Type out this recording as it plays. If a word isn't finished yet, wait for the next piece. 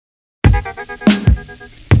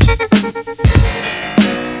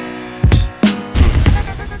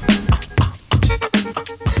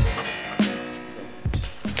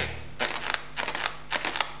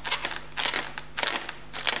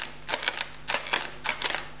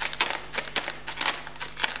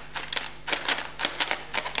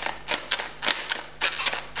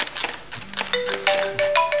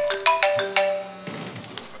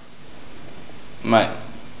Mate,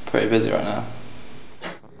 pretty busy right now.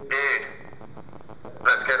 Dude,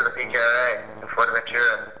 let's go to the PKRA in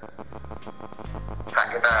Fuerteventura.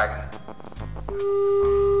 Pack your bags.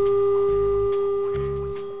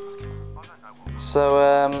 So,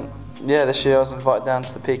 yeah, this year I was invited down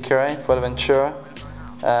to the PKRA in Fuerteventura.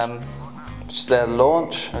 Just their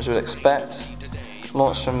launch, as you would expect.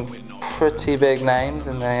 Launched some pretty big names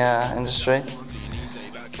in the industry.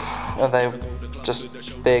 They're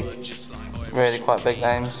just big, really quite big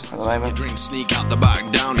names at the moment. Drink, sneak out the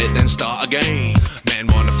back, down it, then start again. Men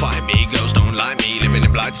wanna fight me, girls don't like me. Living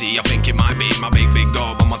in blighty, I think it might be my big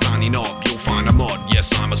gob on my tiny knob. You'll find a mod,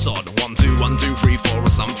 yes I'm a sod. 1, 2, 1, 2, 3, 4 or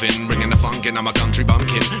something. Bringing the funk in, I'm a country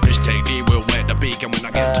bumpkin. Rich take D, we'll wet the beak, and when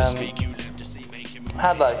I get to speak, you have to see make him.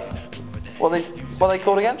 Had they? What are they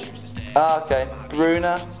called again? Ah, okay.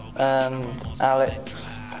 Bruna and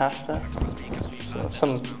Alex Pasta. So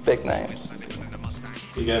some big names.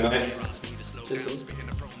 You go, mate.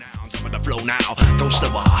 Some of the flow now, don't slow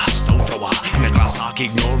us, don't throw her. In the glass arc,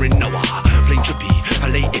 ignoring Noah. Plain trippy, a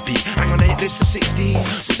late hippie. Hang on, this the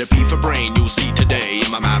 60s. With a P for brain, you'll see today.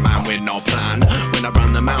 I'm a madman with no plan. When I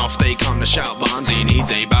run the mouth, they come to shout. Barnsey needs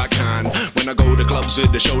a backhand. When I go to clubs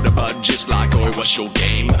with the shoulder bud, just like, oi, what's your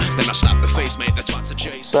game? Then I slap the face, mate, the twat's a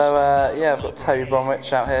chase. So, yeah, I've got Toby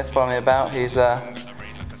Bromwich out here following me about. He's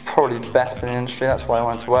probably the best in the industry, that's why he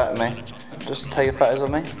wanted to work with me. Just taking photos of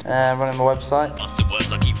me, running my website.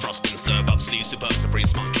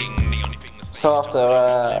 So after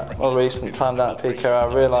a recent time down at PKRA,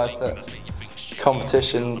 I realised that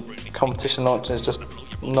competition launching is just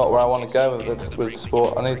not where I want to go with the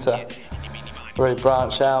sport. I need to really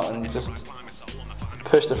branch out and just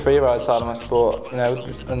push the freeride side of my sport, you know.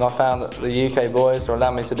 And I found that the UK boys are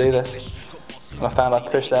allowing me to do this. And I found I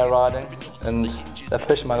push their riding, and they're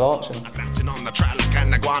pushing my launching. On the track like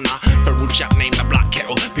an iguana, the rude chap named the Black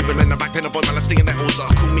Kettle. People in the back then avoid molesting their also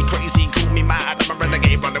call me crazy, call me mad. I'm a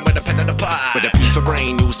renegade running with a pen and a pie. With a P for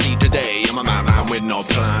brain, you'll see today. I'm a madman with no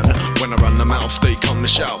plan. When I run the mouth, they come to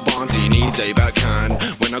shout. Barnsey needs a backhand.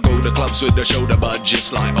 When I go to clubs with the shoulder bud,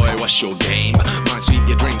 just like, oi, what's your game? Might sweep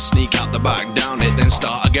your drink, sneak out the back, down it, then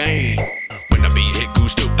start again. When the beat hit,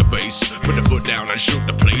 goose took the bass. Put the foot down and shook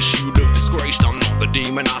the place. You look disgraced, I'm not the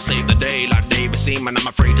demon. I save the day like David Seaman. I'm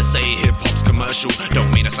afraid to say hip-hop's commercial.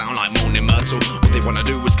 Don't mean to sound like Morning Myrtle. What they wanna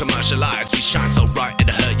do is commercialize. We shine so bright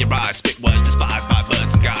it'll hurt your eyes. Spit words despised by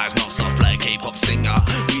birds and guys. Not soft like K-pop singer.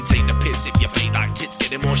 We take the piss if you fake like tits.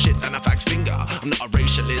 Getting more shit than a fax finger. I'm not a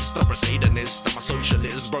racialist or a satanist. I'm a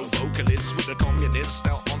socialist, bro vocalist with a communist.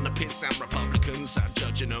 Out on the piss and Republicans out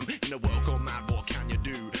judging them. In a world called mad, what can you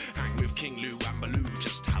do? Hang with King Lou.